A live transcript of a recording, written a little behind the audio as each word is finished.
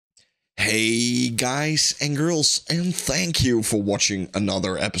Hey guys and girls, and thank you for watching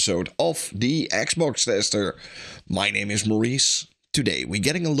another episode of the Xbox Tester. My name is Maurice. Today we're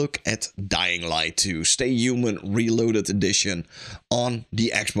getting a look at Dying Light 2 Stay Human Reloaded Edition on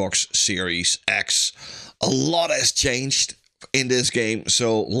the Xbox Series X. A lot has changed in this game,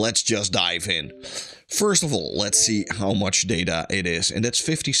 so let's just dive in. First of all, let's see how much data it is, and that's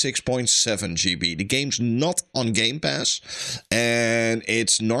 56.7 GB. The game's not on Gamepass, and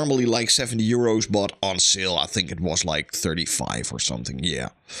it's normally like 70 euros, but on sale I think it was like 35 or something, yeah.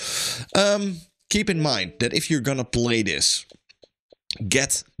 Keep in mind that if you're gonna play this,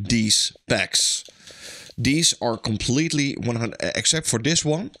 get these packs. These are completely 100, except for this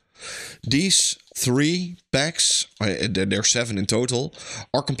one. These 3 packs, there are 7 in total,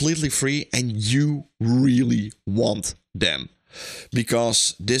 are completely free, and you really want them.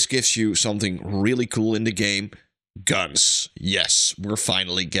 Because this gives you something really cool in the game. Guns. Yes, we're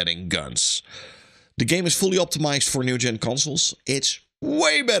finally getting guns. The game is fully optimized for new-gen consoles. It's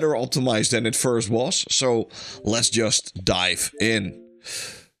way better optimized than it first was. So let's just dive in.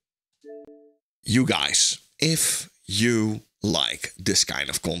 You guys, if you like this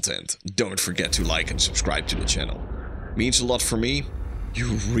kind of content, don't forget to like and subscribe to the channel. Means a lot for me.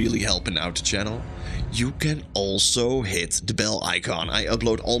 You're really helping out the channel. You can also hit the bell icon. I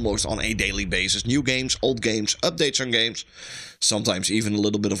upload almost on a daily basis. New games, old games, updates on games. Sometimes even a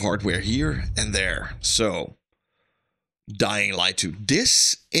little bit of hardware here and there. So, Dying Light 2.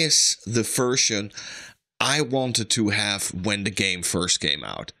 This is the version I wanted to have when the game first came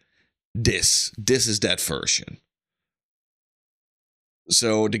out. This is that version.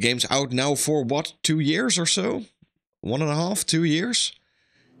 So the game's out now for what, 2 years or so? 1.5, 2 years?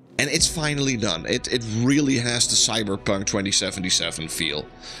 And it's finally done. It really has the Cyberpunk 2077 feel,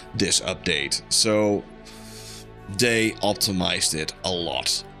 this update. So they optimized it a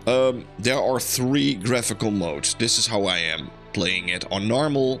lot. There are 3 graphical modes. This is how I am playing it. On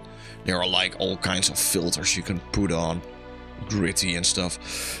normal, there are like all kinds of filters you can put on. Gritty and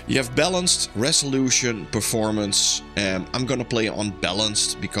stuff. You have balanced, resolution, performance. I'm gonna play on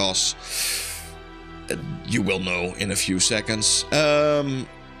balanced because you will know in a few seconds.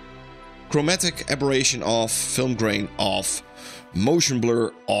 Chromatic aberration off, film grain off, motion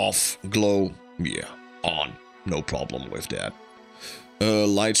blur off, glow, yeah, on. No problem with that.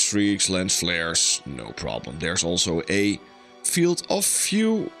 Light streaks, lens flares, no problem. There's also a field of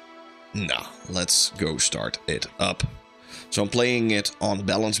view. Nah, let's go start it up. So I'm playing it on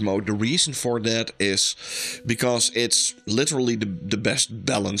balance mode. The reason for that is because it's literally the best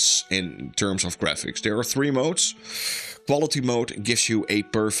balance in terms of graphics. There are 3 modes. Quality mode gives you a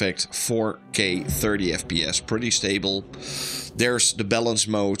perfect 4K 30 FPS, pretty stable. There's the balance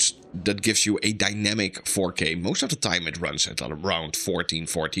mode that gives you a dynamic 4K. Most of the time it runs at around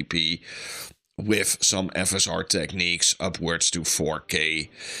 1440p. With some FSR techniques upwards to 4K,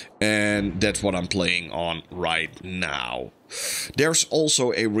 and that's what I'm playing on right now. There's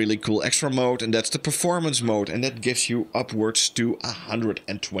also a really cool extra mode, and that's the performance mode, and that gives you upwards to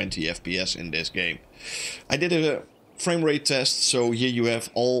 120 FPS in this game. I did a frame rate test, so here you have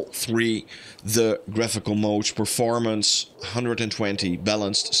all 3 the graphical modes: performance 120,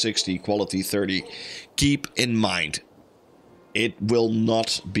 balanced 60, quality 30. Keep in mind, it will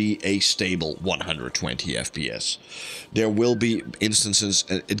not be a stable 120 FPS. There will be instances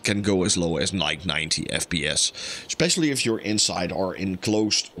it can go as low as like 90 FPS. Especially if you're inside or in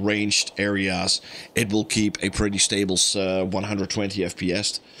closed ranged areas, it will keep a pretty stable 120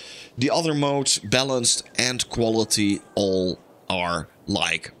 FPS. The other modes, balanced and quality, all are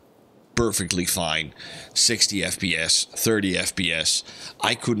like perfectly fine. 60 FPS, 30 FPS.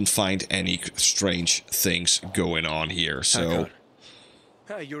 I couldn't find any strange things going on here. So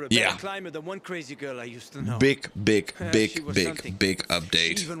you're a better climber than one crazy girl I used to know. Big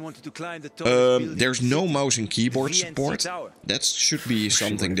update. She even wanted to climb the tallest there's no mouse and keyboard support. That should be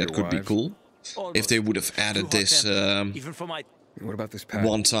something that could be cool. If they would have added this what about this pad?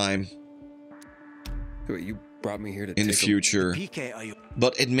 one time You brought me here to in the future.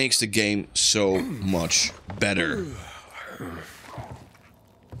 But it makes the game so much better.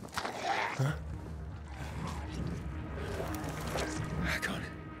 Icon.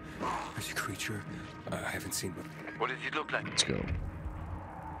 There's a creature I haven't seen before. What does it look like? Let's go.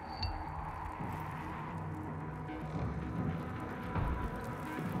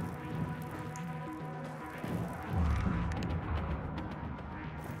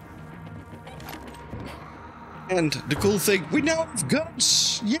 And the cool thing, we now have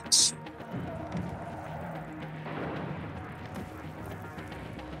guns! Yes!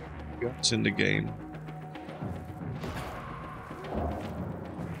 Guns in the game.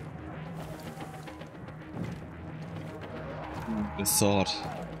 I thought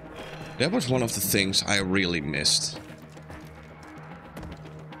that was one of the things I really missed.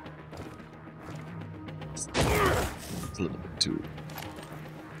 It's a little bit too.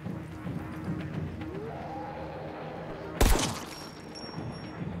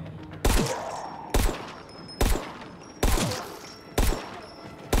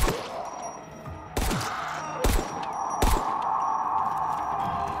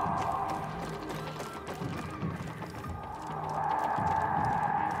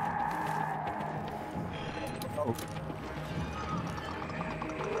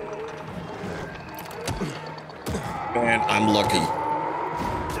 Man, I'm lucky.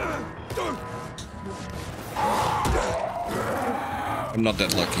 I'm not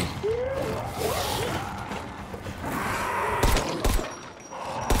that lucky.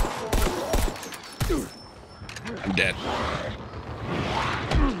 I'm dead.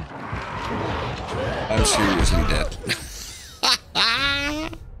 I'm seriously dead.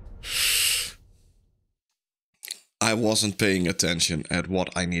 I wasn't paying attention at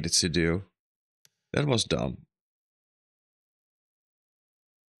what I needed to do. That was dumb.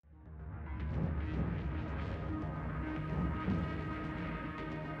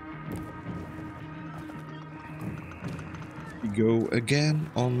 Go again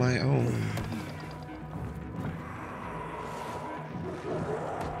on my own.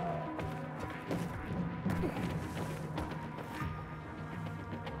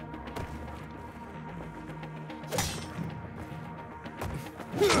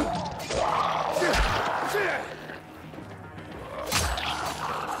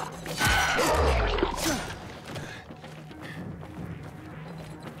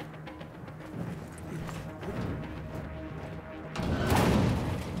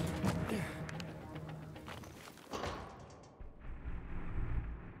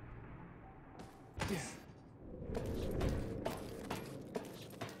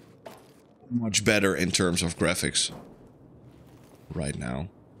 Much better in terms of graphics right now.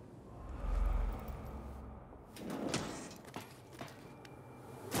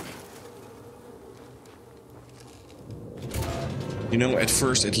 You know, at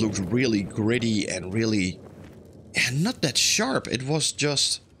first it looked really gritty and really not that sharp. It was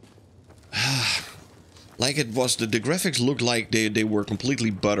just like it was the graphics looked like they were completely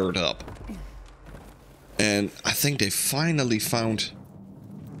buttered up. And I think they finally found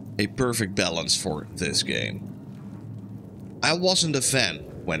a perfect balance for this game. I wasn't a fan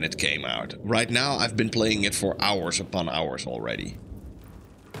when it came out. Right now I've been playing it for hours upon hours already.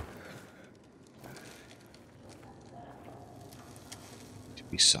 To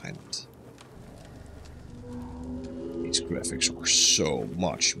be silent. These graphics are so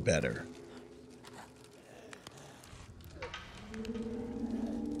much better.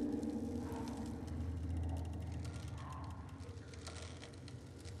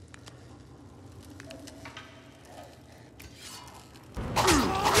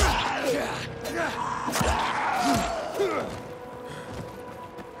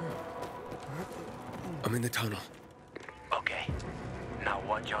 I'm in the tunnel. Okay. Now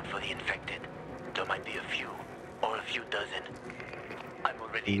watch out for the infected. There might be a few, or a few dozen. I'm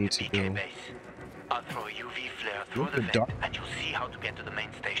already in the PK base. I'll throw a UV flare through the vent, and you'll see how to get to the main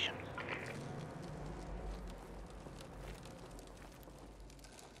station.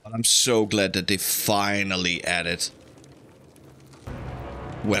 I'm so glad that they finally added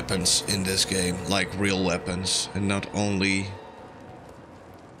weapons in this game, like real weapons, and not only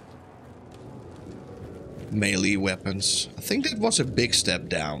melee weapons. I think that was a big step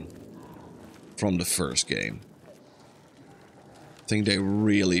down from the first game. I think they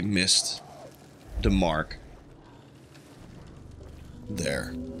really missed the mark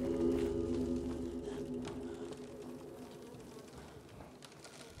there.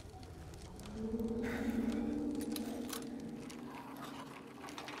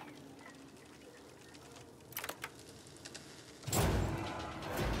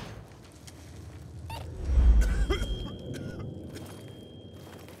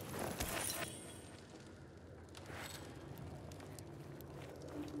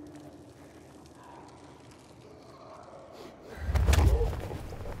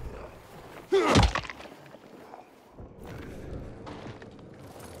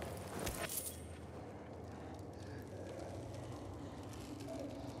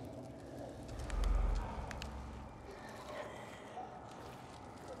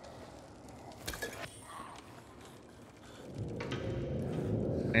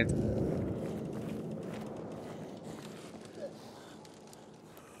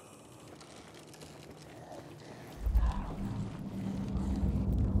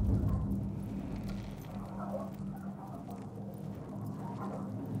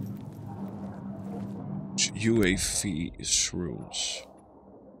 UAV shrooms.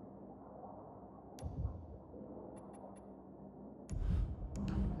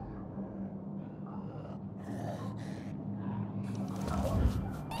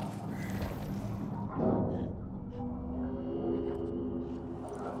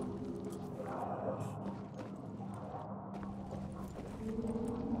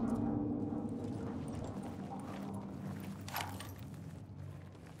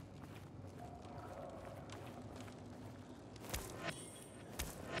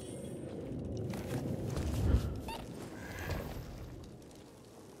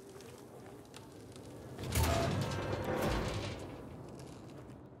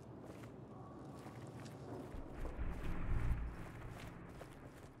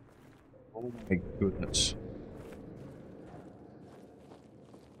 Oh my goodness.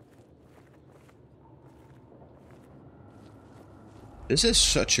 This is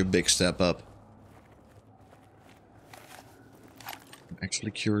such a big step up. I'm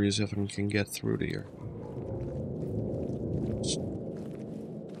actually curious if I can get through here.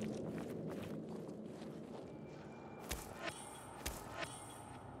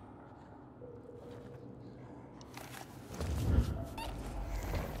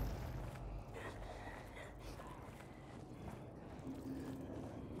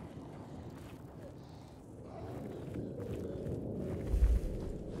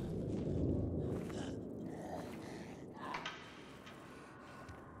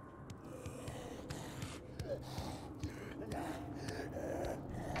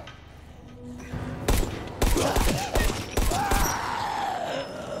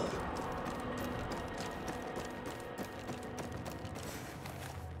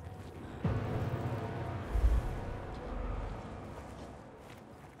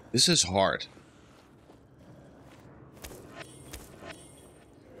 This is hard.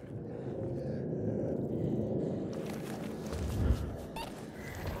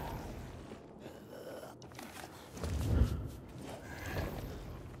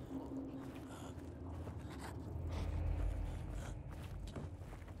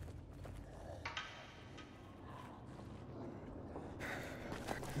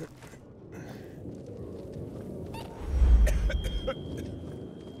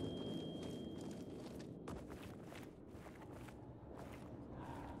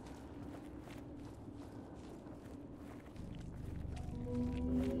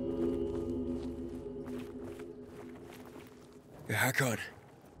 Yeah, hack on.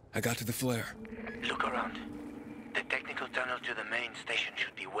 I got to the flare. Look around. The technical tunnel to the main station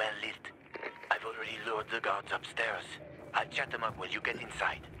should be well lit. I've already lured the guards upstairs. I'll chat them up while you get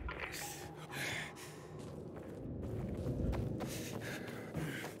inside.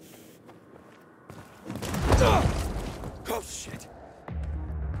 Oh, shit.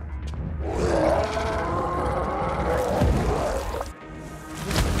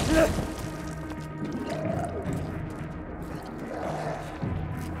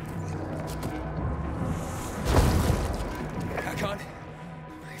 Hack on.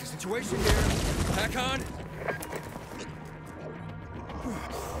 There's a situation here. Hack on.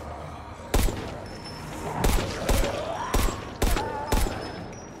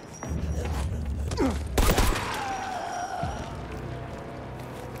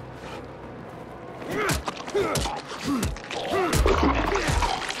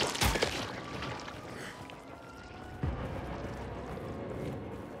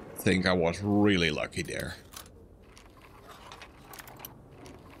 I think I was really lucky there.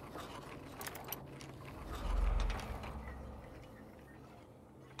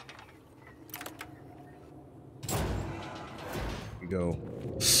 Here we go.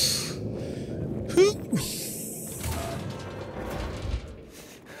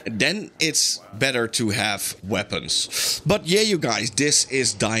 Then it's better to have weapons. But yeah, you guys, this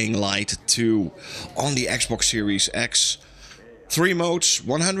is Dying Light 2 on the Xbox Series X. 3 modes,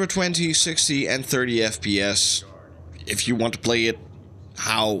 120, 60 and 30 FPS. If you want to play it,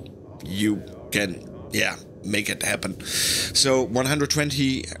 how you can, yeah, make it happen. So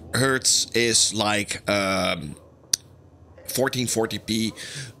 120 Hertz is like 1440p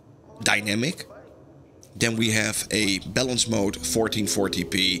dynamic. Then we have a balance mode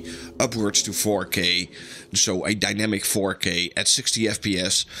 1440p upwards to 4K, so a dynamic 4K at 60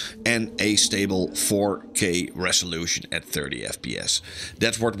 FPS and a stable 4K resolution at 30 FPS.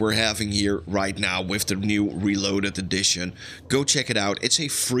 That's what we're having here right now with the new Reloaded edition. Go check it out. It's a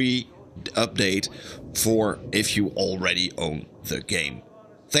free update for if you already own the game.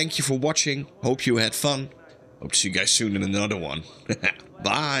 Thank you for watching. Hope you had fun. Hope to see you guys soon in another one.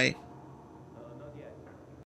 Bye.